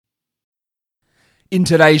In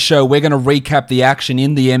today's show, we're going to recap the action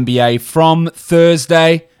in the NBA from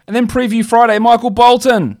Thursday and then preview Friday. Michael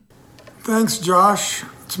Bolton. Thanks, Josh.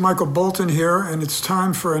 It's Michael Bolton here, and it's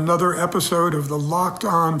time for another episode of the Locked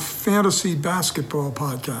On Fantasy Basketball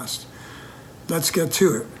Podcast. Let's get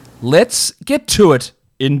to it. Let's get to it,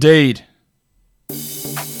 indeed.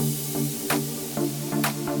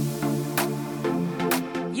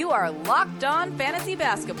 You are Locked On Fantasy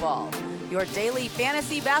Basketball, your daily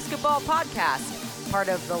fantasy basketball podcast, part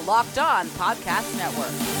of the Locked On Podcast Network.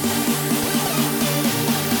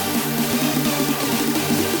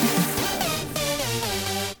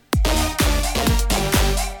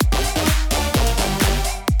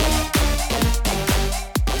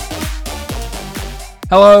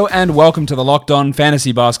 Hello and welcome to the Locked On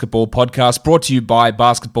Fantasy Basketball Podcast, brought to you by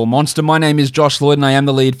Basketball Monster. My name is Josh Lloyd and I am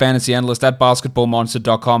the lead fantasy analyst at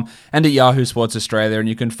basketballmonster.com and at Yahoo Sports Australia. And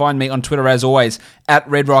you can find me on Twitter as always at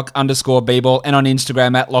redrock_bball and on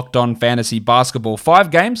Instagram at Locked On Fantasy Basketball.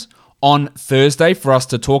 5 games on Thursday for us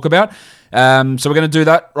to talk about. So we're going to do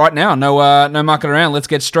that right now. No mucking around. Let's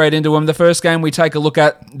get straight into them. The first game, we take a look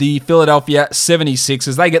at the Philadelphia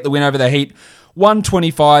 76ers. They get the win over the Heat,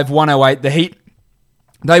 125-108. The Heat,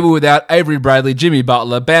 they were without Avery Bradley, Jimmy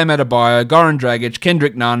Butler, Bam Adebayo, Goran Dragic,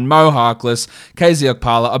 Kendrick Nunn, Mo Harkless, KZ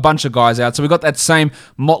Okpala, a bunch of guys out. So we got that same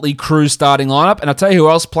motley crew starting lineup. And I'll tell you who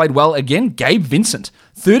else played well again, Gabe Vincent.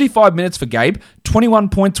 35 minutes for Gabe, 21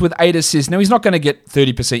 points with 8 assists. Now, he's not going to get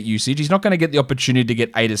 30% usage. He's not going to get the opportunity to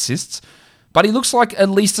get 8 assists. But he looks like at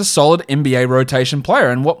least a solid NBA rotation player.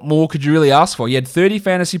 And what more could you really ask for? He had 30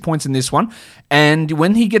 fantasy points in this one. And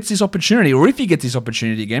when he gets this opportunity, or if he gets this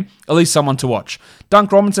opportunity again, at least someone to watch.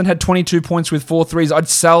 Dunk Robinson had 22 points with 4 threes. I'd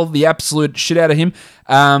sell the absolute shit out of him.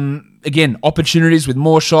 Again, opportunities with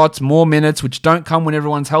more shots, more minutes, which don't come when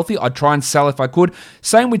everyone's healthy. I'd try and sell if I could.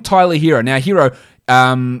 Same with Tyler Hero. Now, Hero,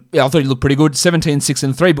 I thought he looked pretty good, 17, 6,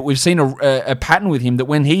 and 3, but we've seen a pattern with him that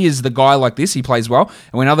when he is the guy like this, he plays well,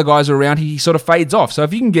 and when other guys are around, he sort of fades off. So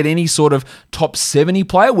if you can get any sort of top 70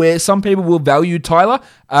 player where some people will value Tyler,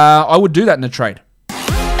 I would do that in a trade.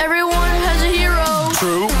 Everyone has a hero.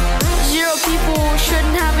 True. 0 people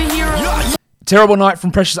shouldn't have a hero. Yeah. Terrible night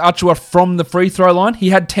from Precious Achiuwa from the free throw line.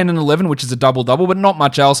 He had 10 and 11, which is a double-double, but not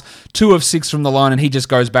much else. 2 of 6 from the line, and he just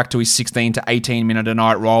goes back to his 16 to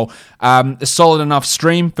 18-minute-a-night role. A solid enough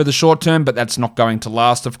stream for the short term, but that's not going to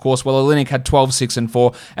last, of course. Well, Olynyk had 12, 6, and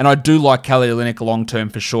 4, and I do like Kelly Olynyk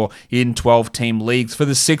long-term for sure in 12-team leagues. For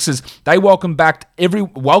the Sixers, they welcomed back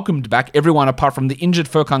everyone apart from the injured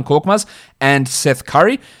Furkan Korkmaz and Seth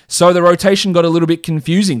Curry, so the rotation got a little bit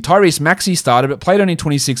confusing. Tyrese Maxey started, but played only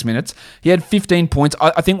 26 minutes. He had 15 points.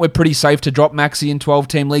 I think we're pretty safe to drop Maxey in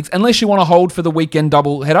 12-team leagues, unless you want to hold for the weekend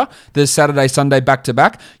doubleheader, the Saturday-Sunday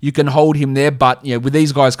back-to-back. You can hold him there, but with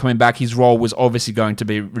these guys coming back, his role was obviously going to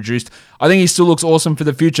be reduced. I think he still looks awesome for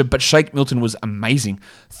the future, but Shake Milton was amazing.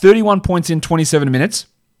 31 points in 27 minutes.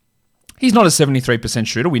 He's not a 73%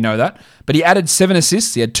 shooter, we know that, but he added 7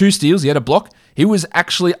 assists, he had 2 steals, he had a block. He was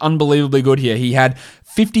actually unbelievably good here. He had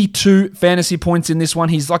 52 fantasy points in this one.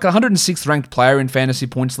 He's like a 106th ranked player in fantasy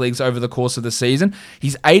points leagues over the course of the season.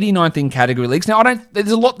 He's 89th in category leagues. Now,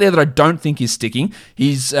 there's a lot there that I don't think is sticking.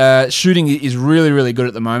 His shooting is really, really good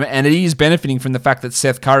at the moment, and it is benefiting from the fact that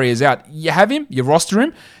Seth Curry is out. You have him, you roster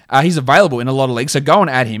him. He's available in a lot of leagues, so go and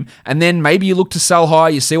add him. And then maybe you look to sell high.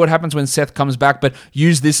 You see what happens when Seth comes back, but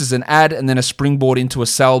use this as an add and then a springboard into a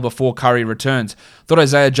sell before Curry returns. Thought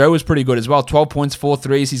Isaiah Joe was pretty good as well. 12 points, 4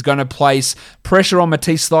 threes. He's going to place pressure on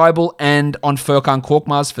Matisse Thybulle and on Furkan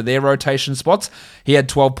Korkmaz for their rotation spots. He had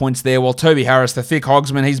 12 points there, while Toby Harris, the thick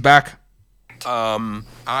hogsman, he's back.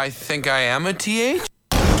 I think I am a TH?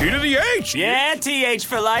 T to the H! Yeah, TH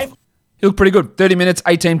for life. He looked pretty good. 30 minutes,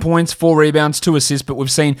 18 points, 4 rebounds, 2 assists, but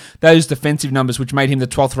we've seen those defensive numbers, which made him the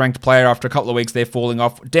 12th ranked player after a couple of weeks there falling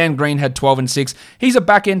off. Dan Green had 12 and 6. He's a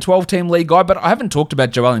back-end 12-team league guy, but I haven't talked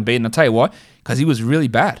about Joel Embiid, and I'll tell you why, because he was really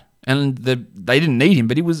bad. And they didn't need him,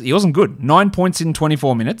 but he wasn't good. 9 points in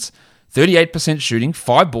 24 minutes, 38% shooting,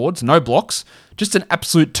 5 boards, no blocks. Just an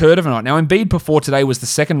absolute turd of a night. Now, Embiid before today was the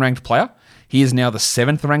 2nd ranked player. He is now the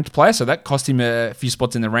 7th ranked player, so that cost him a few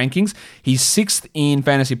spots in the rankings. He's 6th in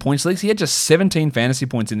fantasy points leagues. He had just 17 fantasy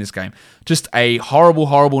points in this game. Just a horrible,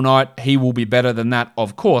 horrible night. He will be better than that,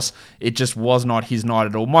 of course. It just was not his night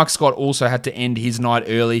at all. Mike Scott also had to end his night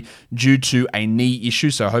early due to a knee issue,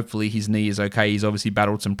 so hopefully his knee is okay. He's obviously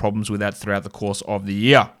battled some problems with that throughout the course of the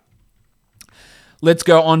year. Let's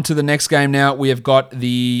go on to the next game now. We have got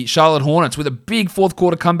the Charlotte Hornets with a big fourth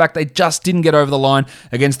quarter comeback. They just didn't get over the line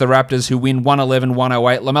against the Raptors, who win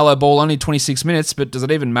 111-108. LaMelo Ball only 26 minutes, but does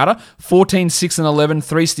it even matter? 14, 6, and 11,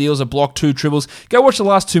 3 steals, a block, 2 triples. Go watch the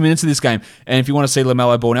last 2 minutes of this game. And if you want to see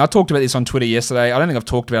LaMelo Ball, now I talked about this on Twitter yesterday. I don't think I've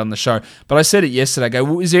talked about it on the show, but I said it yesterday.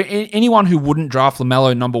 Well, is there anyone who wouldn't draft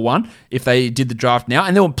LaMelo number 1 if they did the draft now?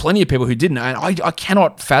 And there were plenty of people who didn't. And I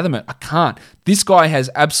cannot fathom it. I can't. This guy has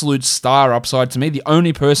absolute star upside to me. The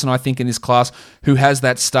only person I think in this class who has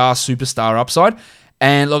that superstar upside.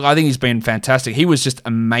 And look, I think he's been fantastic. He was just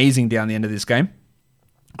amazing down the end of this game.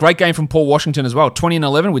 Great game from Paul Washington as well. 20 and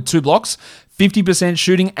 11 with 2 blocks, 50%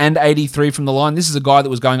 shooting, and 83 from the line. This is a guy that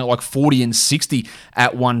was going at like 40 and 60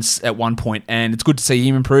 at one point, and it's good to see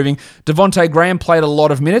him improving. Devontae Graham played a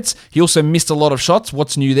lot of minutes. He also missed a lot of shots.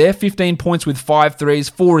 What's new there? 15 points with 5 threes,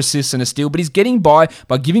 4 assists, and a steal. But he's getting by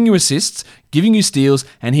giving you assists, giving you steals,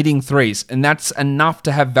 and hitting threes. And that's enough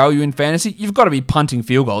to have value in fantasy. You've got to be punting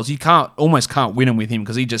field goals. You almost can't win them with him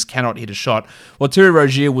because he just cannot hit a shot. Well, Terry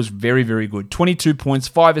Rozier was very, very good. 22 points,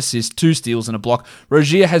 5 assists, 2 steals, and a block.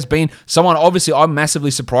 Rozier has been someone, obviously, I'm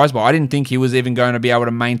massively surprised by. I didn't think he was even going to be able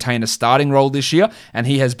to maintain a starting role this year, and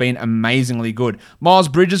he has been amazingly good. Miles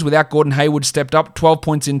Bridges, without Gordon Hayward, stepped up. 12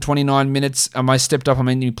 points in 29 minutes. I stepped up,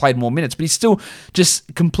 he played more minutes, but he's still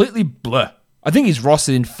just completely blur. I think he's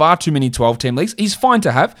rostered in far too many 12-team leagues. He's fine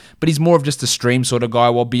to have, but he's more of just a stream sort of guy,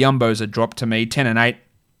 while Biyombo's a drop to me, 10 and 8.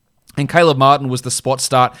 And Caleb Martin was the spot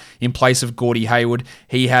start in place of Gordie Hayward.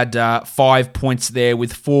 He had 5 points there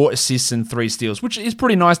with 4 assists and 3 steals, which is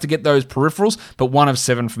pretty nice to get those peripherals, but 1 of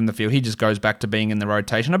 7 from the field. He just goes back to being in the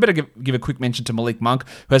rotation. I better give a quick mention to Malik Monk,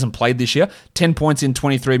 who hasn't played this year. 10 points in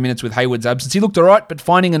 23 minutes with Hayward's absence. He looked all right, but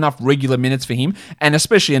finding enough regular minutes for him, and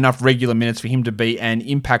especially enough regular minutes for him to be an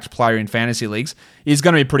impact player in fantasy leagues, is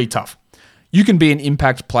going to be pretty tough. You can be an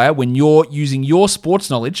impact player when you're using your sports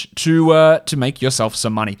knowledge to make yourself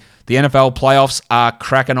some money. The NFL playoffs are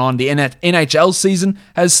cracking on. The NHL season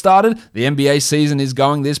has started. The NBA season is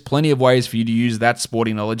going. There's plenty of ways for you to use that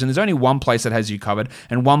sporting knowledge, and there's only one place that has you covered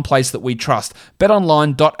and one place that we trust,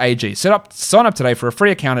 betonline.ag. Sign up today for a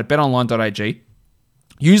free account at betonline.ag.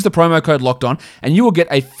 Use the promo code LOCKEDON, and you will get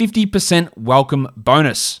a 50% welcome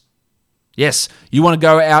bonus. Yes, you want to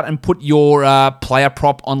go out and put your player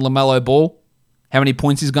prop on LaMelo Ball? How many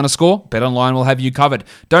points he's going to score? BetOnline will have you covered.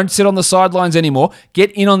 Don't sit on the sidelines anymore.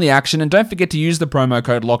 Get in on the action, and don't forget to use the promo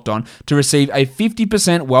code LOCKEDON to receive a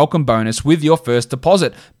 50% welcome bonus with your first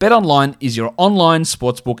deposit. BetOnline is your online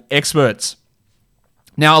sportsbook experts.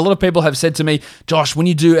 Now, a lot of people have said to me, Josh, when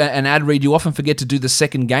you do an ad read, you often forget to do the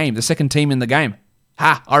second team in the game.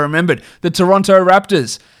 I remembered. The Toronto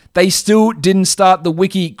Raptors. They still didn't start the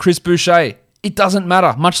wiki Chris Boucher. It doesn't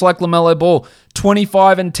matter, much like LaMelo Ball.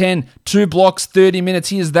 25 and 10, 2 blocks, 30 minutes.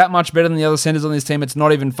 He is that much better than the other centers on this team. It's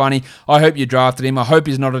not even funny. I hope you drafted him. I hope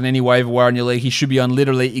he's not on any waiver wire in your league. He should be on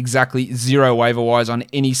literally exactly 0 waiver wires on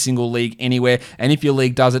any single league anywhere. And if your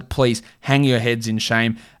league does it, please hang your heads in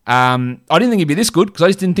shame. I didn't think he'd be this good because I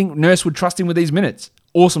just didn't think Nurse would trust him with these minutes.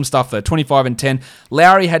 Awesome stuff though, 25 and 10.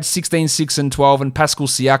 Lowry had 16, 6 and 12, and Pascal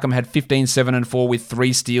Siakam had 15, 7 and 4 with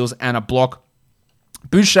 3 steals and a block.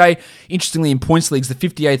 Boucher, interestingly, in points leagues, the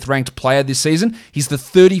 58th ranked player this season. He's the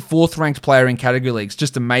 34th ranked player in category leagues.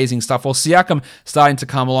 Just amazing stuff. While Siakam starting to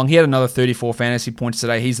come along, he had another 34 fantasy points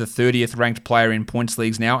today. He's the 30th ranked player in points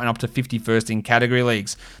leagues now and up to 51st in category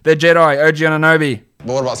leagues. The Jedi, OG Anunoby.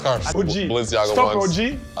 But what about scarves? OG. Balenciaga Stop ones. OG.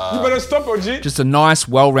 You better stop OG. Just a nice,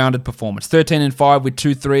 well-rounded performance. 13 and 5 with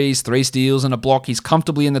 2 threes, 3 steals, and a block. He's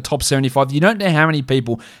comfortably in the top 75. You don't know how many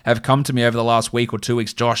people have come to me over the last week or 2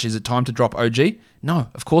 weeks. Josh, is it time to drop OG? No,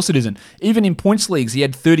 of course it isn't. Even in points leagues, he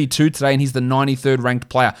had 32 today, and he's the 93rd ranked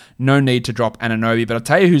player. No need to drop Anunoby. But I'll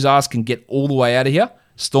tell you whose ass can get all the way out of here.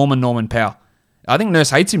 Storm and Norman Powell. I think Nurse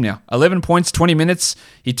hates him now. 11 points, 20 minutes.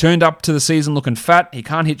 He turned up to the season looking fat. He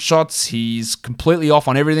can't hit shots. He's completely off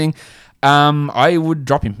on everything. I would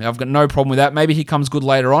drop him. I've got no problem with that. Maybe he comes good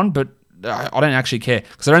later on, but I don't actually care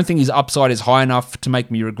because I don't think his upside is high enough to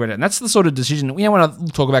make me regret it. And that's the sort of decision, when I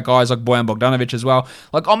talk about guys like Bojan Bogdanovic as well,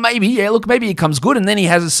 like, maybe he comes good and then he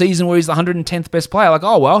has a season where he's the 110th best player. Like,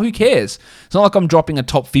 who cares? It's not like I'm dropping a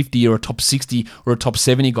top 50 or a top 60 or a top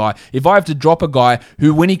 70 guy. If I have to drop a guy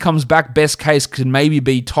who, when he comes back, best case can maybe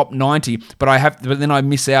be top 90, but then I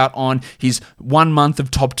miss out on his 1 month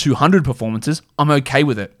of top 200 performances, I'm okay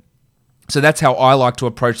with it. So that's how I like to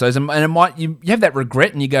approach those. And it might you have that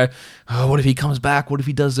regret and you go, oh, what if he comes back? What if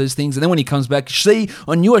he does those things? And then when he comes back, see,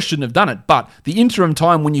 I knew I shouldn't have done it. But the interim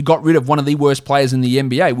time when you got rid of one of the worst players in the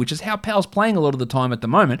NBA, which is how Powell's playing a lot of the time at the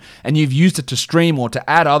moment, and you've used it to stream or to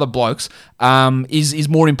add other blokes, is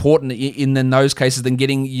more important in those cases than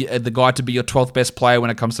getting the guy to be your 12th best player when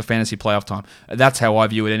it comes to fantasy playoff time. That's how I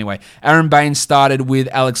view it anyway. Aaron Baines started with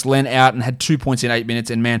Alex Len out and had 2 points in 8 minutes,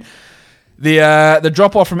 and man, the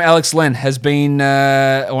drop-off from Alex Len has been,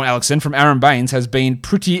 or Alex Len from Aaron Baines has been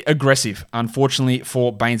pretty aggressive, unfortunately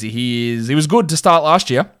for Bainesy. He was good to start last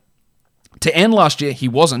year. To end last year, he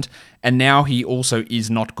wasn't, and now he also is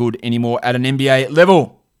not good anymore at an NBA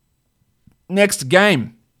level. Next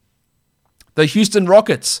game. The Houston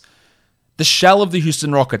Rockets. The shell of the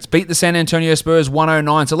Houston Rockets beat the San Antonio Spurs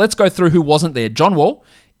 109. So let's go through who wasn't there. John Wall,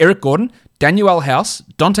 Eric Gordon, Daniel House,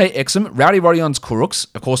 Dante Exum, Rowdy Rodion's Kuruks,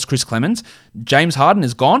 of course Chris Clemens, James Harden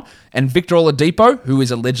is gone, and Victor Oladipo, who is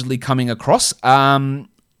allegedly coming across,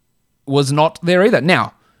 was not there either.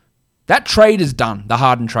 Now, that trade is done, the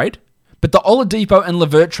Harden trade, but the Oladipo and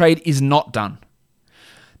LeVert trade is not done.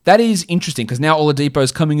 That is interesting, because now Oladipo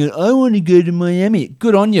is coming in, I want to go to Miami.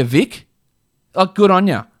 Good on you, Vic. Good on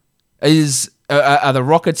you. Are the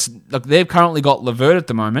Rockets, look, they've currently got LeVert at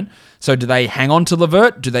the moment, so do they hang on to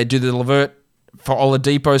LeVert? Do they do the LeVert for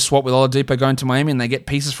Oladipo swap with Oladipo going to Miami and they get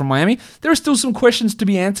pieces from Miami? There are still some questions to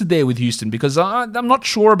be answered there with Houston because I'm not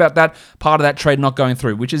sure about that part of that trade not going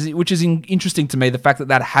through, which is interesting to me, the fact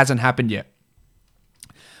that hasn't happened yet.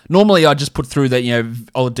 Normally, I just put through that,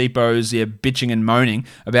 Oladipo's bitching and moaning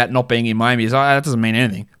about not being in Miami. That doesn't mean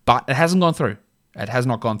anything, but it hasn't gone through. It has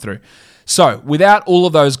not gone through. So, without all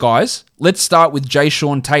of those guys, let's start with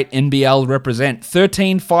Jayshawn Tate, NBL represent.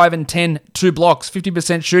 13, 5, and 10, 2 blocks,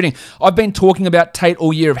 50% shooting. I've been talking about Tate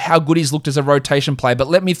all year of how good he's looked as a rotation player, but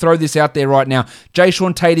let me throw this out there right now.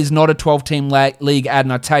 Jayshawn Tate is not a 12-team league ad,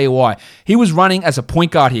 and I'll tell you why. He was running as a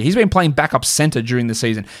point guard here. He's been playing backup center during the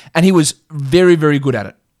season, and he was very, very good at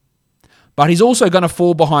it. But he's also going to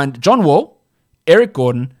fall behind John Wall, Eric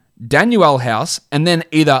Gordon, Daniel House, and then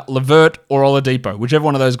either LeVert or Oladipo, whichever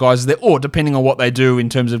one of those guys is there, or depending on what they do in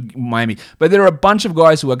terms of Miami. But there are a bunch of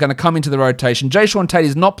guys who are going to come into the rotation. Jayshawn Tate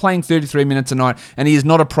is not playing 33 minutes a night, and he is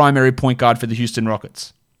not a primary point guard for the Houston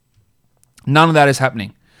Rockets. None of that is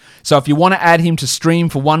happening. So if you want to add him to stream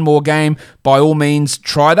for one more game, by all means,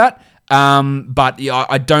 try that. But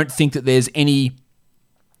I don't think that there's any...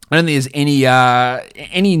 I don't think there's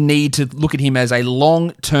any need to look at him as a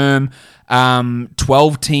long-term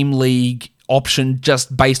 12-team league option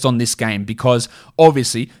just based on this game, because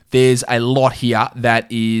obviously there's a lot here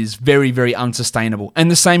that is very, very unsustainable.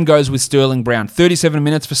 And the same goes with Sterling Brown. 37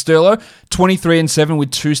 minutes for Sterlo, 23-7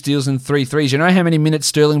 with 2 steals and 3 threes. You know how many minutes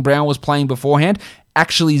Sterling Brown was playing beforehand?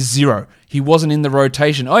 Actually 0. He wasn't in the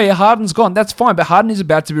rotation. Oh yeah, Harden's gone. That's fine, but Harden is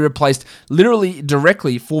about to be replaced literally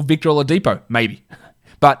directly for Victor Oladipo, maybe.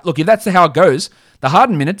 But look, if that's how it goes, the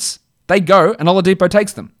Harden minutes, they go and Oladipo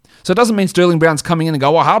takes them. So it doesn't mean Sterling Brown's coming in and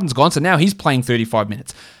go, Harden's gone, so now he's playing 35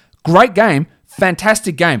 minutes. Great game,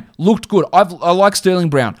 fantastic game, looked good. I like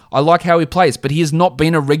Sterling Brown. I like how he plays, but he has not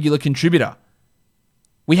been a regular contributor.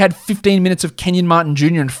 We had 15 minutes of Kenyon Martin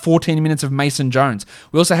Jr. and 14 minutes of Mason Jones.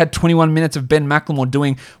 We also had 21 minutes of Ben McLemore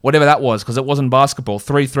doing whatever that was, because it wasn't basketball.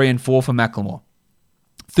 3, 3, and 4 for McLemore.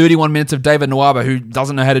 31 minutes of David Nwaba, who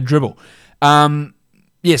doesn't know how to dribble.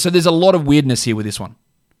 So there's a lot of weirdness here with this one.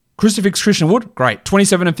 Crucifix Christian Wood, great.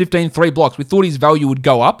 27 and 15, 3 blocks. We thought his value would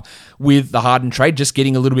go up with the Harden trade, just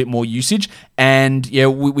getting a little bit more usage. And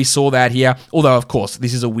we saw that here. Although, of course,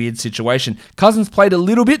 this is a weird situation. Cousins played a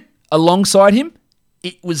little bit alongside him.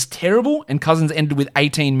 It was terrible, and Cousins ended with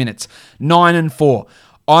 18 minutes. 9 and 4.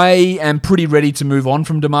 I am pretty ready to move on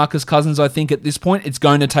from DeMarcus Cousins, I think, at this point. It's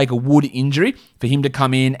going to take a Wood injury for him to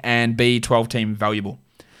come in and be 12-team valuable.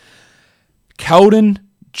 Keldon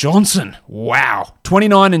Johnson, wow.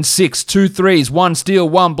 29 and 6, 2 threes, 1 steal,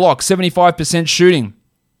 1 block, 75% shooting.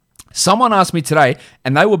 Someone asked me today,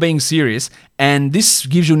 and they were being serious, and this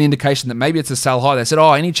gives you an indication that maybe it's a sell high. They said,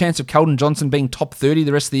 any chance of Keldon Johnson being top 30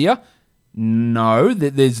 the rest of the year? No,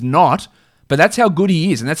 there's not. But that's how good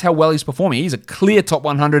he is, and that's how well he's performing. He's a clear top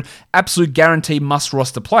 100, absolute guarantee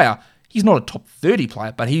must-roster player. He's not a top 30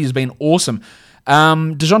 player, but he has been awesome.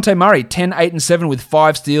 DeJounte Murray, 10, 8, and 7 with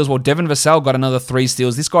 5 steals, while Devin Vassell got another 3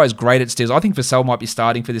 steals. This guy is great at steals. I think Vassell might be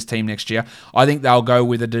starting for this team next year. I think they'll go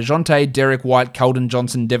with a DeJounte, Derek White, Keldon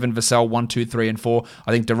Johnson, Devin Vassell, 1, 2, 3, and 4.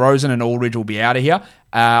 I think DeRozan and Aldridge will be out of here.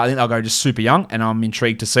 I think they'll go just super young, and I'm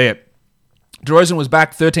intrigued to see it. DeRozan was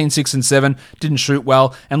back, 13, 6, and 7, didn't shoot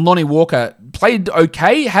well, and Lonnie Walker played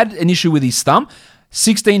okay, had an issue with his thumb.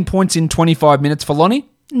 16 points in 25 minutes for Lonnie.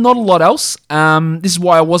 Not a lot else. This is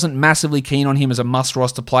why I wasn't massively keen on him as a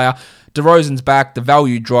must-roster player. DeRozan's back. The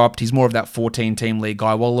value dropped. He's more of that 14-team league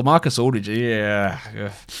guy. Well, LaMarcus Aldridge, yeah.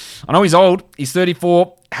 I know he's old. He's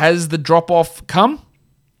 34. Has the drop-off come?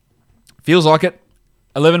 Feels like it.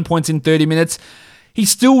 11 points in 30 minutes. He's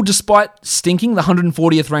still, despite stinking, the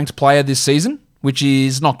 140th ranked player this season, which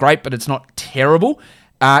is not great, but it's not terrible.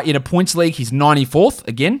 In a points league, he's 94th.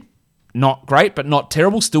 Again, not great, but not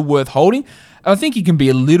terrible. Still worth holding. I think he can be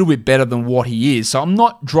a little bit better than what he is. So I'm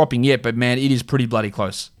not dropping yet, but man, it is pretty bloody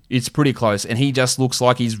close. It's pretty close. And he just looks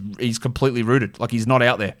like he's completely rooted, like he's not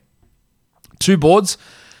out there. 2 boards,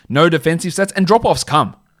 no defensive stats, and drop-offs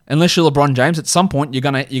come. Unless you're LeBron James, at some point you're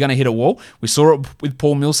gonna hit a wall. We saw it with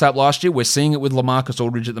Paul Millsap last year. We're seeing it with LaMarcus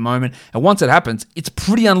Aldridge at the moment. And once it happens, it's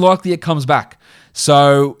pretty unlikely it comes back.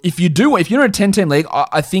 So if you're in a 10-team league,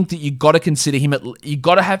 I think that you got to consider him. You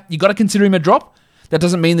got to consider him a drop. That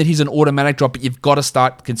doesn't mean that he's an automatic drop, but you've got to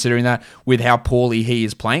start considering that with how poorly he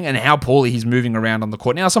is playing and how poorly he's moving around on the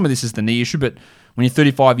court. Now, some of this is the knee issue, but when you're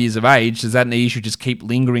 35 years of age, does that knee issue just keep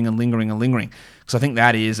lingering and lingering and lingering? Because I think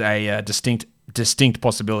that is a distinct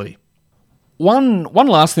possibility. One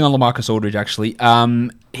last thing on LaMarcus Aldridge, actually.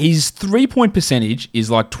 His 3-point percentage is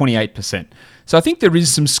like 28%. So I think there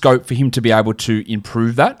is some scope for him to be able to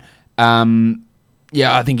improve that.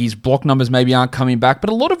 I think his block numbers maybe aren't coming back, but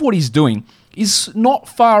a lot of what he's doing is not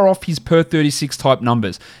far off his per 36 type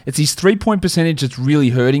numbers. It's his 3-point percentage that's really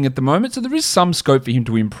hurting at the moment, so there is some scope for him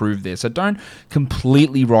to improve there. So don't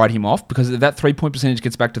completely write him off, because if that 3-point percentage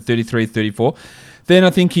gets back to 33, 34, then I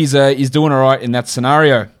think he's doing all right in that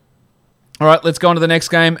scenario. All right, let's go on to the next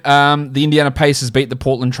game. The Indiana Pacers beat the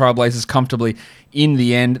Portland Trailblazers comfortably in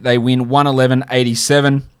the end. They win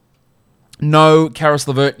 111-87. No Karis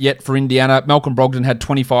LeVert yet for Indiana. Malcolm Brogdon had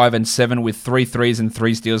 25 and 7 with 3 threes and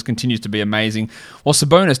 3 steals. Continues to be amazing. While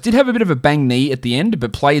Sabonis did have a bit of a bang knee at the end,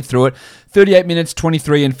 but played through it. 38 minutes,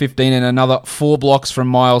 23 and 15, and another 4 blocks from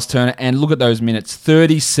Miles Turner. And look at those minutes.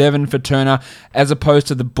 37 for Turner, as opposed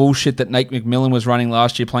to the bullshit that Nate McMillan was running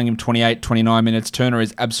last year, playing him 28, 29 minutes. Turner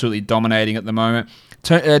is absolutely dominating at the moment.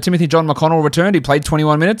 Timothy John McConnell returned. He played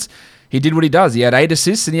 21 minutes. He did what he does. He had 8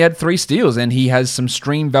 assists and he had 3 steals, and he has some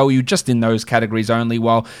stream value just in those categories only,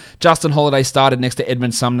 while Justin Holiday started next to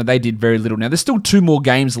Edmund Sumner. They did very little. Now, there's still 2 more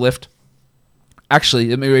games left. Actually,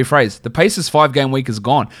 let me rephrase. The Pacers' 5-game week is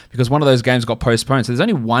gone because one of those games got postponed. So there's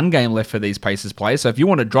only 1 game left for these Pacers players. So if you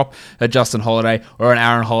want to drop a Justin Holiday or an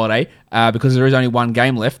Aaron Holiday because there is only 1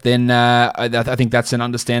 game left, then I think that's an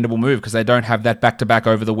understandable move because they don't have that back-to-back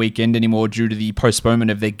over the weekend anymore due to the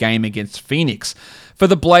postponement of their game against Phoenix. For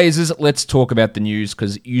the Blazers, let's talk about the news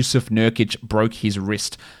because Jusuf Nurkic broke his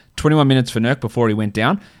wrist. 21 minutes for Nurk before he went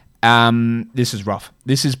down. This is rough.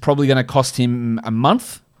 This is probably going to cost him a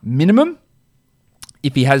month minimum.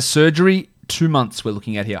 If he has surgery, 2 months we're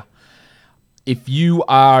looking at here. If you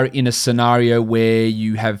are in a scenario where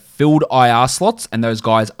you have filled IR slots and those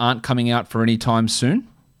guys aren't coming out for any time soon,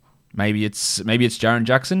 maybe it's Jaren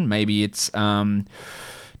Jackson, maybe it's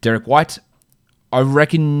Derek White, I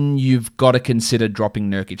reckon you've got to consider dropping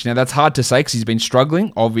Nurkic. Now, that's hard to say because he's been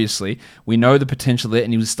struggling, obviously. We know the potential there,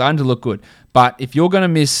 and he was starting to look good. But if you're going to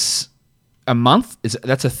miss a month,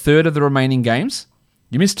 that's a third of the remaining games.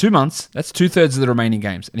 You miss 2 months, that's 2/3 of the remaining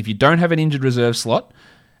games. And if you don't have an injured reserve slot,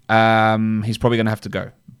 he's probably going to have to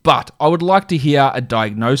go. But I would like to hear a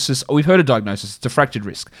diagnosis. We've heard a diagnosis. It's a fractured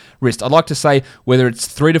wrist. I'd like to say whether it's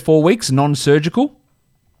 3 to 4 weeks, non-surgical,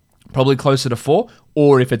 probably closer to 4,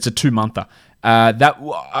 or if it's a 2-monther.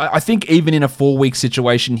 I think even in a 4-week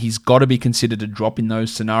situation, he's got to be considered a drop in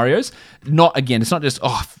those scenarios. It's not just,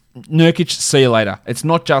 Nurkic, see you later. It's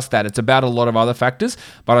not just that. It's about a lot of other factors.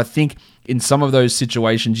 But I think in some of those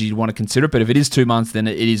situations, you'd want to consider it. But if it is 2 months, then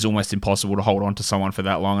it is almost impossible to hold on to someone for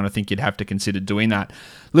that long. And I think you'd have to consider doing that.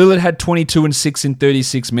 Lillard had 22 and 6 in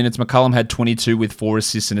 36 minutes. McCollum had 22 with 4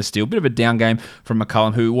 assists and a steal. Bit of a down game from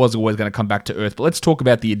McCollum, who was always going to come back to earth. But let's talk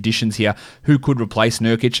about the additions here. Who could replace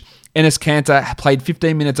Nurkic? Enes Kanter played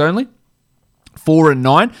 15 minutes only. 4 and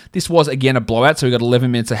 9. This was, again, a blowout, so we got 11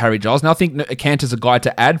 minutes of Harry Giles. Now, I think Kanter's a guy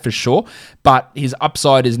to add for sure, but his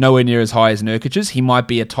upside is nowhere near as high as Nurkic's. He might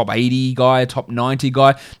be a top 80 guy, a top 90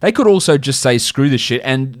 guy. They could also just say, screw this shit,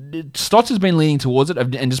 and Stotts has been leaning towards it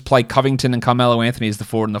and just play Covington and Carmelo Anthony as the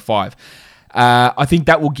 4 and the 5. I think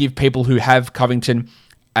that will give people who have Covington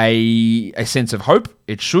a sense of hope.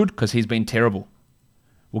 It should, because he's been terrible.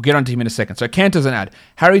 We'll get onto him in a second. So Kanter's an ad.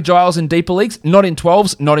 Harry Giles in deeper leagues, not in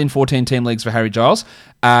 12s, not in 14-team leagues for Harry Giles.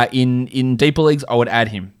 In deeper leagues, I would add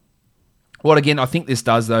him. What, again, I think this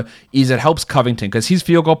does, though, is it helps Covington because his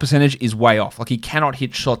field goal percentage is way off. Like, he cannot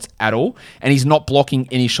hit shots at all, and he's not blocking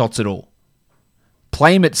any shots at all.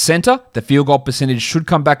 Play him at centre. The field goal percentage should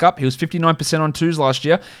come back up. He was 59% on twos last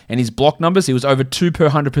year, and his block numbers, he was over 2 per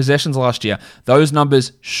 100 possessions last year. Those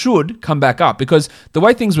numbers should come back up because the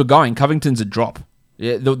way things were going, Covington's a drop.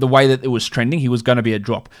 Yeah, the way that it was trending, he was going to be a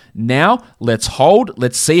drop. Now, let's hold.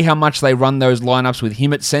 Let's see how much they run those lineups with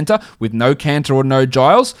him at centre, with no Cantor or no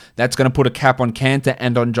Giles. That's going to put a cap on Cantor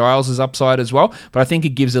and on Giles' upside as well. But I think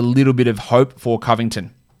it gives a little bit of hope for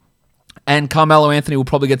Covington. And Carmelo Anthony will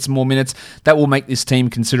probably get some more minutes. That will make this team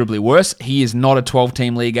considerably worse. He is not a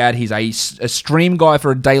 12-team league ad. He's a stream guy for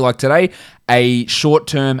a day like today, a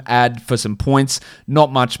short-term ad for some points.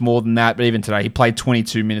 Not much more than that, but even today, he played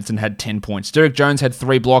 22 minutes and had 10 points. Derek Jones had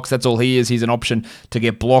 3 blocks. That's all he is. He's an option to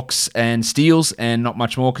get blocks and steals and not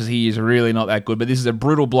much more because he is really not that good. But this is a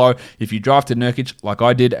brutal blow if you drafted Nurkic, like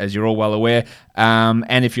I did, as you're all well aware.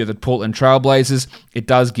 And if you're the Portland Trailblazers, it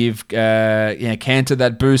does give Cantor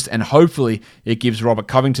that boost, and hopefully it gives Robert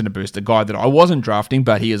Covington a boost, a guy that I wasn't drafting,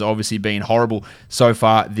 but he has obviously been horrible so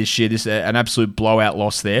far this year. This is an absolute blowout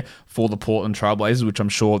loss there for the Portland Trailblazers, which I'm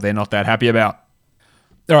sure they're not that happy about.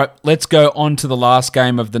 All right, let's go on to the last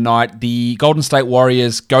game of the night. The Golden State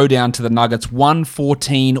Warriors go down to the Nuggets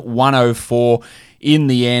 114-104 in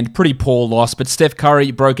the end. Pretty poor loss, but Steph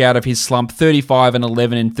Curry broke out of his slump 35 and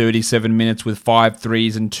 11 in 37 minutes with 5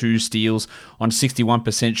 threes and 2 steals on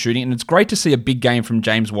 61% shooting. And it's great to see a big game from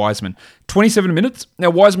James Wiseman. 27 minutes.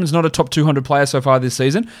 Now, Wiseman's not a top 200 player so far this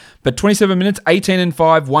season, but 27 minutes, 18 and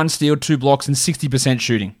 5, 1 steal, 2 blocks, and 60%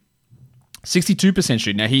 shooting. 62%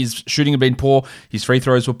 shooting. Now, his shooting had been poor. His free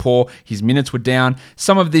throws were poor. His minutes were down.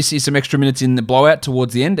 Some of this is some extra minutes in the blowout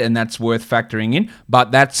towards the end, and that's worth factoring in.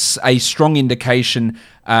 But that's a strong indication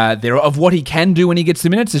there of what he can do when he gets the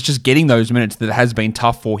minutes. It's just getting those minutes that has been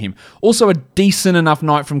tough for him. Also, a decent enough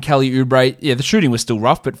night from Kelly Oubre. Yeah, the shooting was still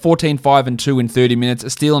rough, but 14, 5, and 2 in 30 minutes, a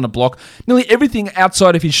steal and a block. Nearly everything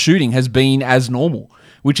outside of his shooting has been as normal,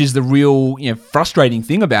 which is the real frustrating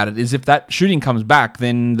thing about it, is if that shooting comes back,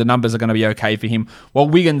 then the numbers are going to be okay for him. While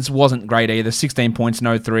Wiggins wasn't great either, 16 points,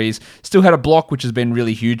 no threes. Still had a block, which has been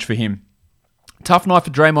really huge for him. Tough night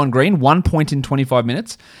for Draymond Green, 1 point in 25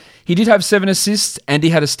 minutes. He did have 7 assists and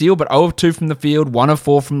he had a steal, but 0 of 2 from the field, 1 of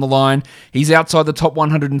 4 from the line. He's outside the top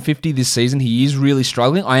 150 this season. He is really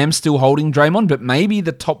struggling. I am still holding Draymond, but maybe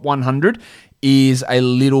the top 100 is a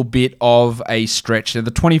little bit of a stretch. Now,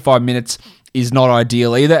 the 25 minutes is not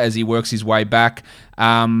ideal either as he works his way back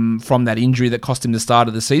from that injury that cost him the start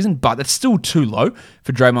of the season, but that's still too low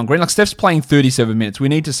for Draymond Green. Like, Steph's playing 37 minutes. We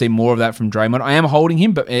need to see more of that from Draymond. I am holding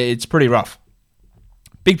him, but it's pretty rough.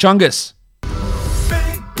 Big Chungus.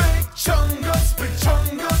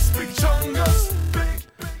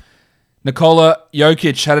 Nikola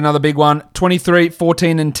Jokic had another big one. 23,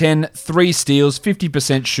 14, and 10, 3 steals,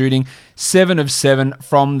 50% shooting, 7 of 7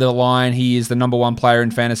 from the line. He is the number 1 player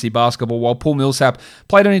in fantasy basketball, while Paul Millsap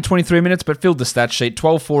played only 23 minutes but filled the stat sheet.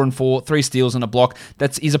 12, 4, and 4, 3 steals and a block.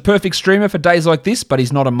 He's a perfect streamer for days like this, but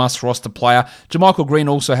he's not a must-roster player. JaMychal Green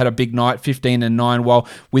also had a big night, 15 and 9, while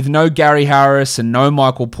with no Gary Harris and no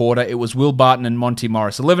Michael Porter, it was Will Barton and Monty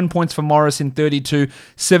Morris. 11 points for Morris in 32,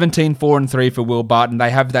 17, 4, and 3 for Will Barton.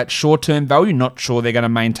 They have that short-term value. Not sure they're going to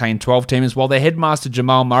maintain 12-teamers, while their headmaster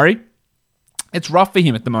Jamal Murray, it's rough for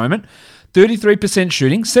him at the moment. 33%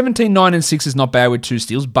 shooting, 17, 9, and 6 is not bad with 2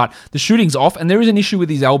 steals, but the shooting's off, and there is an issue with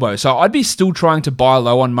his elbow. So I'd be still trying to buy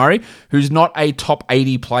low on Murray, who's not a top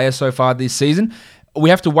 80 player so far this season. We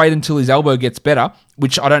have to wait until his elbow gets better,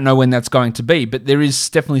 which I don't know when that's going to be, but there is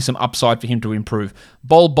definitely some upside for him to improve.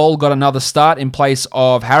 Bol got another start in place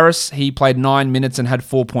of Harris. He played 9 minutes and had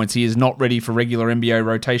 4 points. He is not ready for regular NBA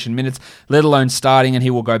rotation minutes, let alone starting, and he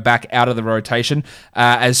will go back out of the rotation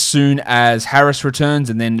as soon as Harris returns,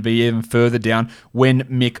 and then to be even further down when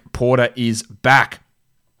Mick Porter is back.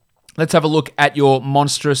 Let's have a look at your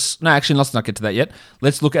monstrous... No, actually, let's not get to that yet.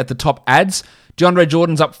 Let's look at the top ads. DeAndre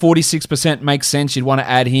Jordan's up 46%. Makes sense. You'd want to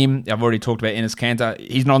add him. I've already talked about Enes Kanter.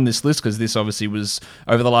 He's not on this list because this obviously was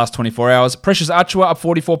over the last 24 hours. Precious Achiuwa up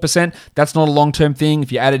 44%. That's not a long-term thing.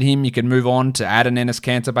 If you added him, you can move on to add an Enes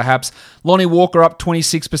Kanter perhaps. Lonnie Walker up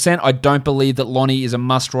 26%. I don't believe that Lonnie is a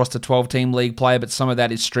must-roster 12-team league player, but some of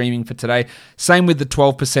that is streaming for today. Same with the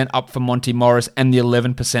 12% up for Monty Morris and the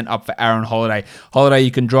 11% up for Aaron Holiday. Holiday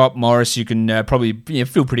you can drop. Morris you can probably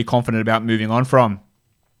feel pretty confident about moving on from.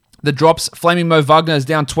 The drops, Flaming Mo Wagner is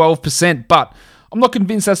down 12%, but I'm not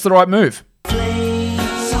convinced that's the right move.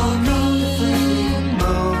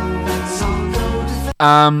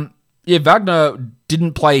 Wagner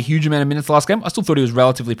didn't play a huge amount of minutes last game. I still thought he was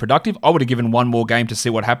relatively productive. I would have given one more game to see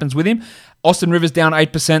what happens with him. Austin Rivers down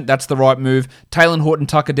 8%. That's the right move. Taylor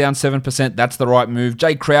Horton-Tucker down 7%. That's the right move.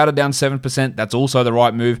 Jay Crowder down 7%. That's also the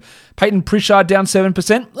right move. Peyton Pritchard down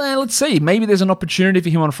 7%. Let's see. Maybe there's an opportunity for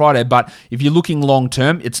him on Friday, but if you're looking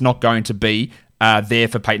long-term, it's not going to be there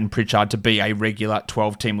for Peyton Pritchard to be a regular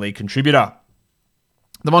 12-team league contributor.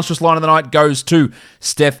 The monstrous line of the night goes to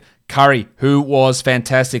Steph Curry, who was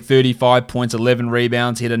fantastic. 35 points, 11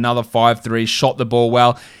 rebounds, hit another 5 threes, shot the ball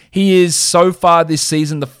well. He is so far this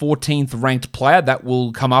season the 14th ranked player. That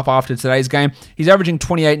will come up after today's game. He's averaging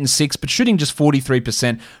 28 and 6, but shooting just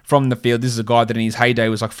 43% from the field. This is a guy that in his heyday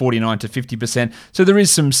was like 49 to 50%. So there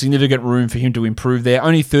is some significant room for him to improve there.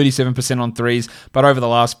 Only 37% on threes, but over the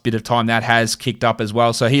last bit of time that has kicked up as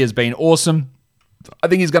well. So he has been awesome. I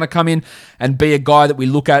think he's going to come in and be a guy that we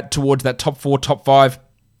look at towards that top 4, top 5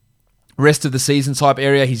 rest of the season type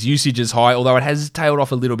area. His usage is high, although it has tailed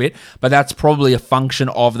off a little bit, but that's probably a function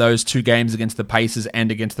of those 2 games against the Pacers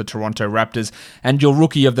and against the Toronto Raptors. And your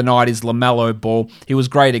rookie of the night is LaMelo Ball. He was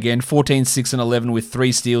great again, 14, 6, and 11 with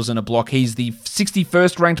 3 steals and a block. He's the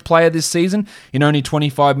 61st ranked player this season in only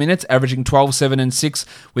 25 minutes, averaging 12, 7, and 6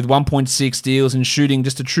 with 1.6 steals and shooting,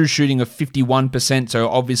 just a true shooting of 51%. So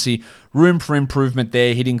obviously room for improvement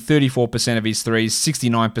there, hitting 34% of his threes,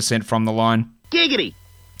 69% from the line. Giggity!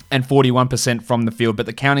 And 41% from the field. But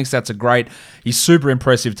the counting stats are great. He's super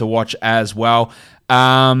impressive to watch as well. It's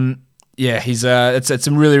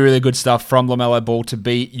some really, really good stuff from LaMelo Ball to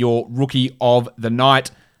be your rookie of the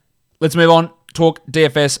night. Let's move on. Talk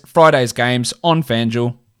DFS Friday's games on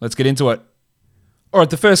FanDuel. Let's get into it. All right,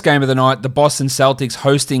 the first game of the night, the Boston Celtics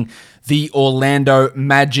hosting the Orlando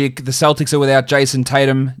Magic. The Celtics are without Jason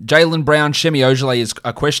Tatum. Jaylen Brown, Semi Ojeleye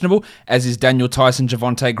are questionable, as is Daniel Tyson,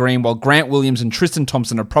 Javonte Green, while Grant Williams and Tristan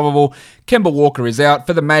Thompson are probable. Kemba Walker is out.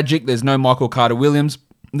 For the Magic, there's no Michael Carter-Williams.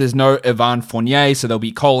 There's no Evan Fournier, so there'll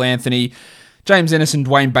be Cole Anthony, James Ennis, and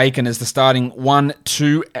Dwayne Bacon as the starting 1,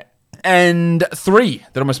 2, and 3.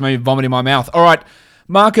 That almost made me vomit in my mouth. All right,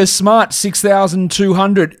 Marcus Smart,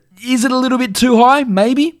 6,200. Is it a little bit too high?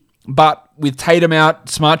 Maybe. But with Tatum out,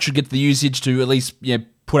 Smart should get the usage to at least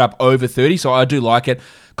put up over 30, so I do like it.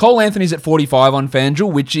 Cole Anthony's at 45 on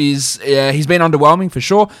FanDuel, which is, he's been underwhelming for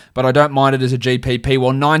sure, but I don't mind it as a GPP.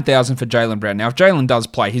 Well, 9,000 for Jaylen Brown. Now, if Jaylen does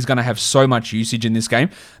play, he's going to have so much usage in this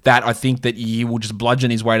game that I think that he will just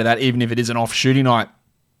bludgeon his way to that, even if it is an off shooting night.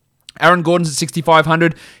 Aaron Gordon's at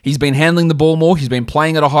 6,500. He's been handling the ball more. He's been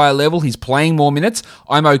playing at a higher level. He's playing more minutes.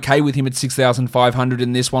 I'm okay with him at 6,500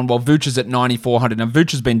 in this one, while Vooch is at 9,400. Now,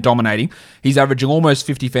 Vooch has been dominating. He's averaging almost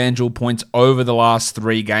 50 FanDuel points over the last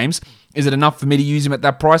 3 games. Is it enough for me to use him at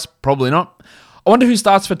that price? Probably not. I wonder who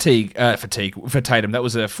starts for Tatum. That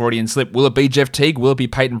was a Freudian slip. Will it be Jeff Teague? Will it be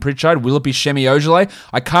Peyton Pritchard? Will it be Semi Ojeleye?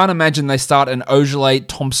 I can't imagine they start an Ojeleye,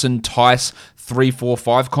 Thompson, Tice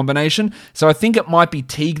 3-4-5 combination. So I think it might be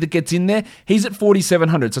Teague that gets in there. He's at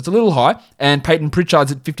 4,700, so it's a little high. And Peyton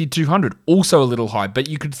Pritchard's at 5,200, also a little high. But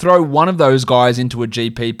you could throw one of those guys into a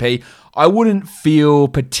GPP. I wouldn't feel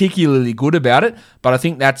particularly good about it, but I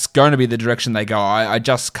think that's going to be the direction they go. I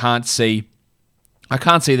just can't see... I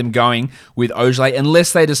can't see them going with Ojeleye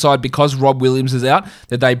unless they decide, because Rob Williams is out,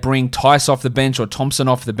 that they bring Tice off the bench or Thompson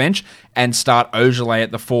off the bench and start Ojeleye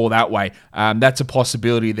at the 4 that way. That's a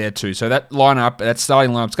possibility there too. So that lineup, that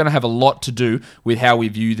starting lineup, is going to have a lot to do with how we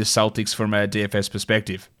view the Celtics from a DFS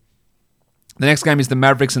perspective. The next game is the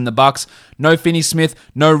Mavericks and the Bucks. No Finney-Smith,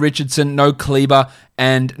 no Richardson, no Kleber,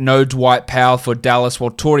 and no Dwight Powell for Dallas,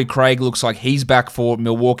 while Torrey Craig looks like he's back for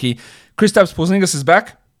Milwaukee. Kristaps Porzingis is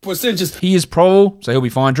back. He is probable, so he'll be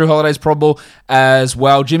fine. Drew Holiday's probable as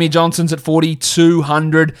well. Jimmy Johnson's at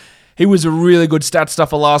 4,200. He was a really good stat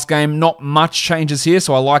stuffer last game. Not much changes here,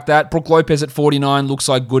 so I like that. Brook Lopez at 49 looks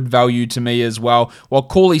like good value to me as well. While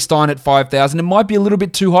Cauley Stein at 5,000, it might be a little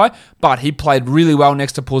bit too high, but he played really well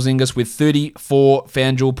next to Porzingis with 34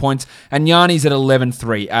 FanDuel points. And Yanni's at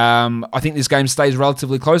 11.3. I think this game stays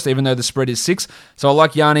relatively close, even though the spread is 6. So I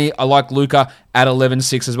like Yanni. I like Luka at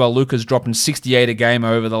 11.6 as well. Luka's dropping 68 a game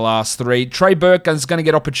over the last 3. Trey Burke is going to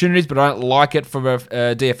get opportunities, but I don't like it from a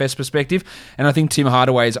DFS perspective. And I think Tim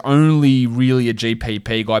Hardaway is only really a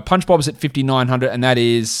GPP guy. Punch Bob's at 5,900, and that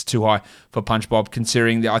is too high for Punch Bob,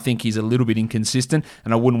 considering that I think he's a little bit inconsistent,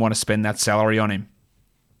 and I wouldn't want to spend that salary on him.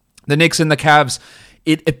 The Knicks and the Cavs.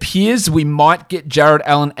 It appears we might get Jarrett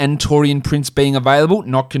Allen and Taurean Prince being available.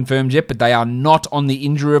 Not confirmed yet, but they are not on the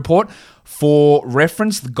injury report For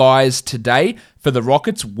reference, the guys today for the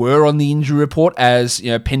Rockets were on the injury report as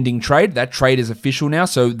pending trade. That trade is official now,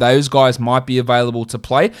 so those guys might be available to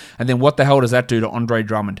play. And then what the hell does that do to Andre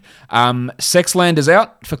Drummond? Sexlander's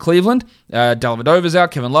out for Cleveland. Dellavedova's out.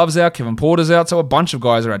 Kevin Love's out. Kevin Porter's out. So a bunch of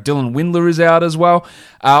guys are out. Dylan Windler is out as well.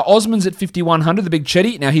 Osman's at 5,100, the big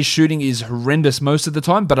Chetty. Now, his shooting is horrendous most of the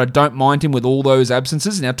time, but I don't mind him with all those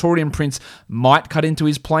absences. Now, Taurean Prince might cut into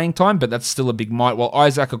his playing time, but that's still a big might. While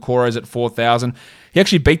Isaac Okoro's at 4,000. He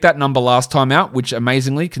actually beat that number last time out, which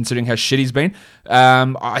amazingly, considering how shit he's been,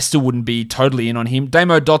 I still wouldn't be totally in on him.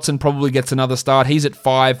 Damo Dotson probably gets another start. He's at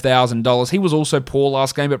 $5,000. He was also poor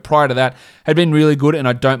last game, but prior to that, had been really good, and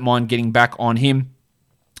I don't mind getting back on him.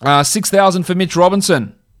 6,000 for Mitch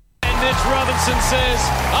Robinson. And Mitch Robinson says,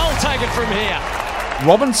 I'll take it from here.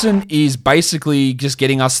 Robinson is basically just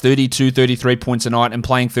getting us 32, 33 points a night and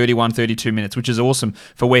playing 31, 32 minutes, which is awesome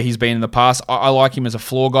for where he's been in the past. I like him as a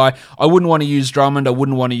floor guy. I wouldn't want to use Drummond. I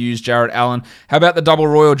wouldn't want to use Jarrett Allen. How about the double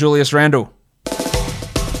royal Julius Randle?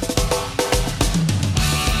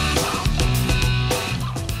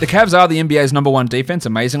 The Cavs are the NBA's number one defense,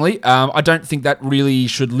 amazingly. I don't think that really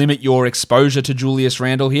should limit your exposure to Julius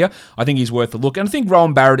Randle here. I think he's worth a look. And I think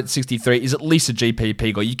Rowan Barrett at 63 is at least a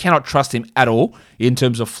GPP guy. You cannot trust him at all in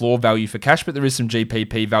terms of floor value for cash, but there is some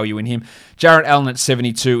GPP value in him. Jarrett Allen at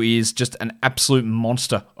 72 is just an absolute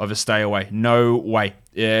monster of a stay away. No way.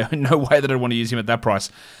 Yeah, no way that I'd want to use him at that price.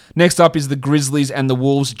 Next up is the Grizzlies and the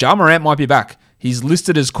Wolves. Ja Morant might be back. He's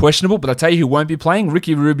listed as questionable, but I tell you who won't be playing,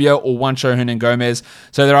 Ricky Rubio or Juancho Hernan-Gomez.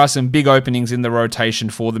 So there are some big openings in the rotation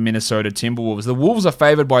for the Minnesota Timberwolves. The Wolves are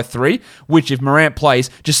favored by 3, which if Morant plays,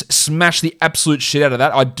 just smash the absolute shit out of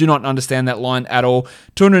that. I do not understand that line at all.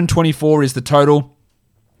 224 is the total.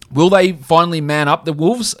 Will they finally man up, the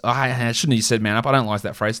Wolves? I shouldn't have said man up. I don't like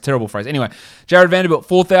that phrase. Terrible phrase. Anyway, Jared Vanderbilt,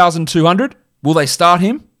 4,200. Will they start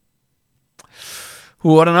him?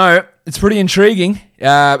 Well, I don't know. It's pretty intriguing. He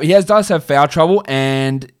does have foul trouble,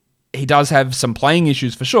 and he does have some playing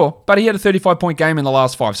issues for sure, but he had a 35-point game in the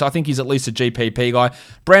last 5, so I think he's at least a GPP guy.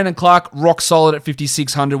 Brandon Clark, rock solid at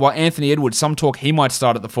 5,600, while Anthony Edwards, some talk he might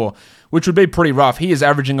start at the 4, which would be pretty rough. He is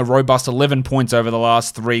averaging a robust 11 points over the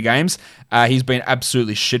last 3 games. He's been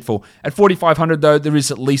absolutely shitful. At 4,500, though, there is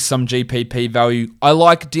at least some GPP value. I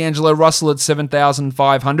like D'Angelo Russell at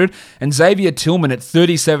 7,500, and Xavier Tillman at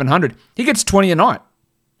 3,700. He gets 20 a night.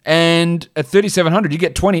 And at 3,700, you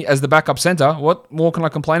get 20 as the backup center. What more can I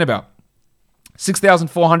complain about?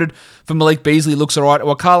 6,400 for Malik Beasley looks all right.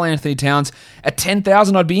 Well, Karl Anthony Towns at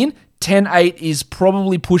 10,000, I'd be in. 10.8 is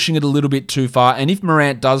probably pushing it a little bit too far. And if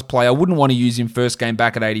Morant does play, I wouldn't want to use him first game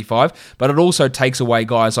back at 85. But it also takes away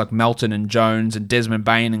guys like Melton and Jones and Desmond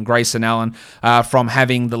Bain and Grayson Allen from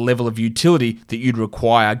having the level of utility that you'd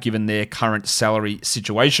require given their current salary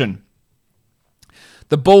situation.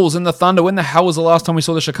 The Bulls and the Thunder. When the hell was the last time we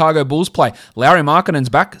saw the Chicago Bulls play? Lauri Markkanen's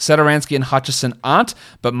back. Satoransky and Hutchison aren't,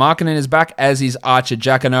 but Markkanen is back, as is Archer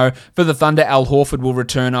Jacquinot. For the Thunder, Al Horford will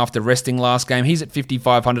return after resting last game. He's at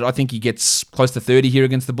 5,500. I think he gets close to 30 here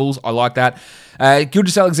against the Bulls. I like that.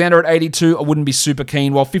 Gilgeous-Alexander at 82. I wouldn't be super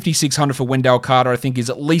keen, while 5,600 for Wendell Carter I think is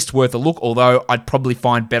at least worth a look, although I'd probably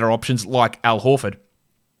find better options like Al Horford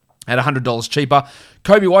at $100 cheaper.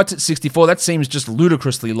 Kobe White's at 64. That seems just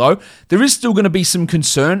ludicrously low. There is still going to be some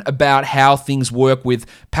concern about how things work with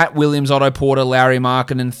Pat Williams, Otto Porter, Lauri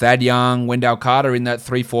Markkanen, Thad Young, Wendell Carter in that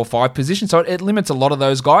 3, 4, 5 position. So it limits a lot of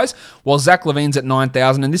those guys, while Zach LaVine's at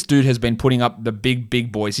 9,000, and this dude has been putting up the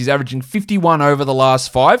big boys. He's averaging 51 over the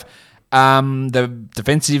last 5. The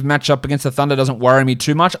defensive matchup against the Thunder doesn't worry me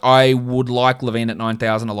too much. I would like LaVine at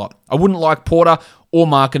 9,000 a lot. I wouldn't like Porter or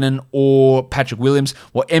Markkanen or Patrick Williams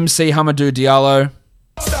or MC Hamidou Diallo.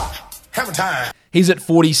 Stop. Hammer time. He's at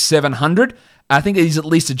 4,700. I think he's at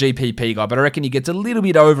least a GPP guy, but I reckon he gets a little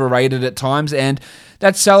bit overrated at times, and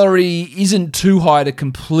that salary isn't too high to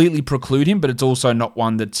completely preclude him, but it's also not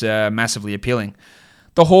one that's massively appealing.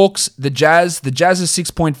 The Hawks, the Jazz are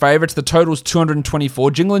 6-point favourites. The total's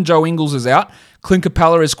 224. Jingling Joe Ingles is out. Clint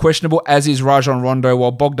Capella is questionable, as is Rajon Rondo,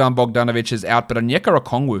 while Bogdan Bogdanovic is out. But Onyeka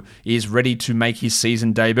Okongwu is ready to make his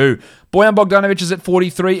season debut. Bojan Bogdanovic is at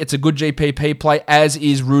 43. It's a good GPP play, as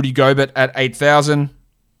is Rudy Gobert at 8,000.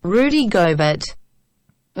 Rudy Gobert.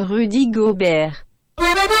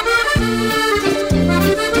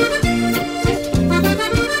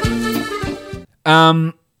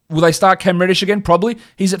 Will they start Cam Reddish again? Probably.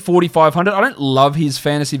 He's at 4,500. I don't love his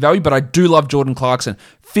fantasy value, but I do love Jordan Clarkson.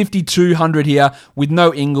 5,200 here with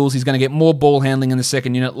no Ingles. He's going to get more ball handling in the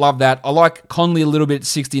second unit. Love that. I like Conley a little bit at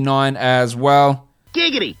 69 as well.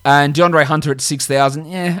 Giggity. And DeAndre Hunter at 6,000.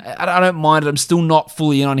 Yeah, I don't mind it. I'm still not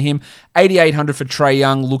fully in on him. 8,800 for Trae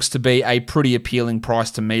Young looks to be a pretty appealing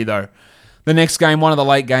price to me, though. The next game, one of the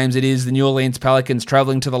late games, it is the New Orleans Pelicans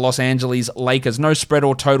traveling to the Los Angeles Lakers. No spread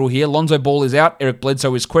or total here. Lonzo Ball is out. Eric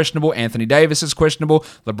Bledsoe is questionable. Anthony Davis is questionable.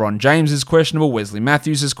 LeBron James is questionable. Wesley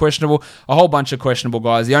Matthews is questionable. A whole bunch of questionable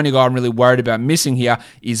guys. The only guy I'm really worried about missing here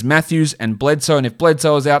is Matthews and Bledsoe. And if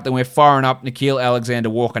Bledsoe is out, then we're firing up Nickeil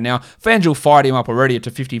Alexander-Walker. Now, FanDuel fired him up already to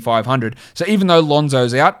 5,500. So even though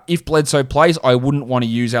Lonzo's out, if Bledsoe plays, I wouldn't want to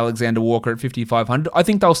use Alexander-Walker at 5,500. I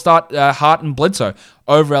think they'll start Hart and Bledsoe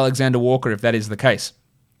over Alexander-Walker if that is the case.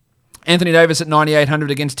 Anthony Davis at 9,800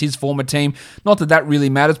 against his former team. Not that that really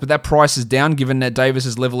matters, but that price is down given that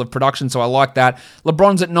Davis's level of production, so I like that.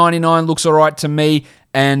 LeBron's at 99, looks all right to me,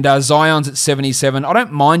 and Zion's at 77. I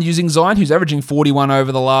don't mind using Zion, who's averaging 41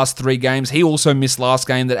 over the last 3 games. He also missed last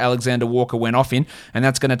game that Alexander-Walker went off in, and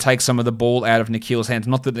that's going to take some of the ball out of Nickeil's hands.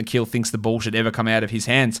 Not that Nickeil thinks the ball should ever come out of his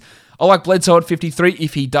hands. I like Bledsoe at 53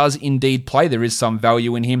 if he does indeed play. There is some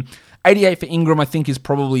value in him. 88 for Ingram, I think, is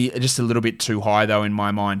probably just a little bit too high, though, in my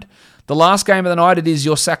mind. The last game of the night, it is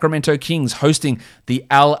your Sacramento Kings hosting the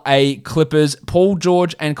LA Clippers. Paul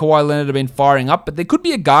George and Kawhi Leonard have been firing up, but there could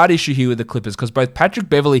be a guard issue here with the Clippers because both Patrick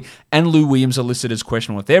Beverley and Lou Williams are listed as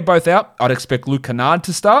questionable. If they're both out, I'd expect Luke Kennard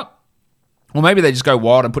to start. Or maybe they just go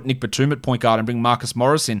wild and put Nick Batum at point guard and bring Marcus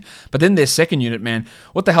Morris in. But then their second unit, man,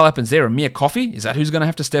 what the hell happens there? Amir Coffey? Is that who's going to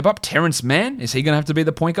have to step up? Terrence Mann? Is he going to have to be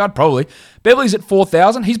the point guard? Probably. Beverly's at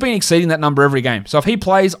 4,000. He's been exceeding that number every game. So if he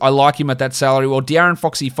plays, I like him at that salary. Well, De'Aaron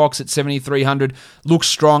Foxy Fox at 7,300 looks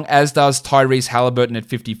strong, as does Tyrese Halliburton at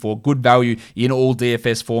 54. Good value in all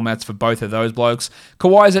DFS formats for both of those blokes.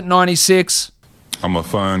 Kawhi's at 96. I'm a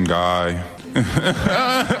fun guy. And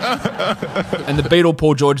the Beatle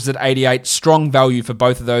Paul George is at 88. Strong value for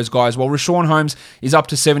both of those guys, while Richaun Holmes is up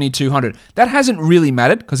to 7,200. That hasn't really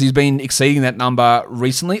mattered because he's been exceeding that number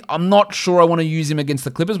recently. I'm not sure I want to use him against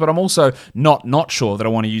the Clippers, but I'm also not sure that I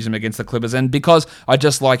want to use him against the Clippers. And because I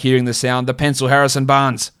just like hearing the sound, the pencil Harrison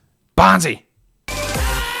Barnes. Barnesy!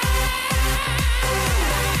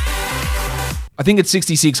 I think it's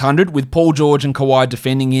 6,600 with Paul George and Kawhi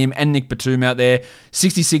defending him and Nick Batum out there.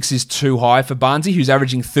 66 is too high for Barnesy, who's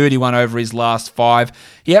averaging 31 over his last 5.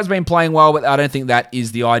 He has been playing well, but I don't think that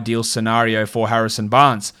is the ideal scenario for Harrison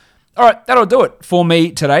Barnes. All right, that'll do it for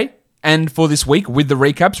me today and for this week with the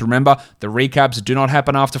recaps. Remember, the recaps do not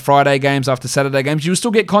happen after Friday games, after Saturday games. You'll still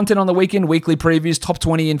get content on the weekend, weekly previews, top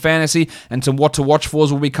 20 in fantasy, and some what to watch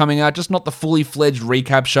fors will be coming out, just not the fully fledged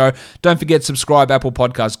recap show. Don't forget, subscribe, Apple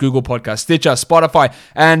Podcasts, Google Podcasts, Stitcher, Spotify,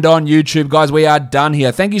 and on YouTube. Guys, we are done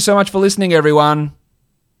here. Thank you so much for listening, everyone.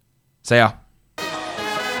 See ya.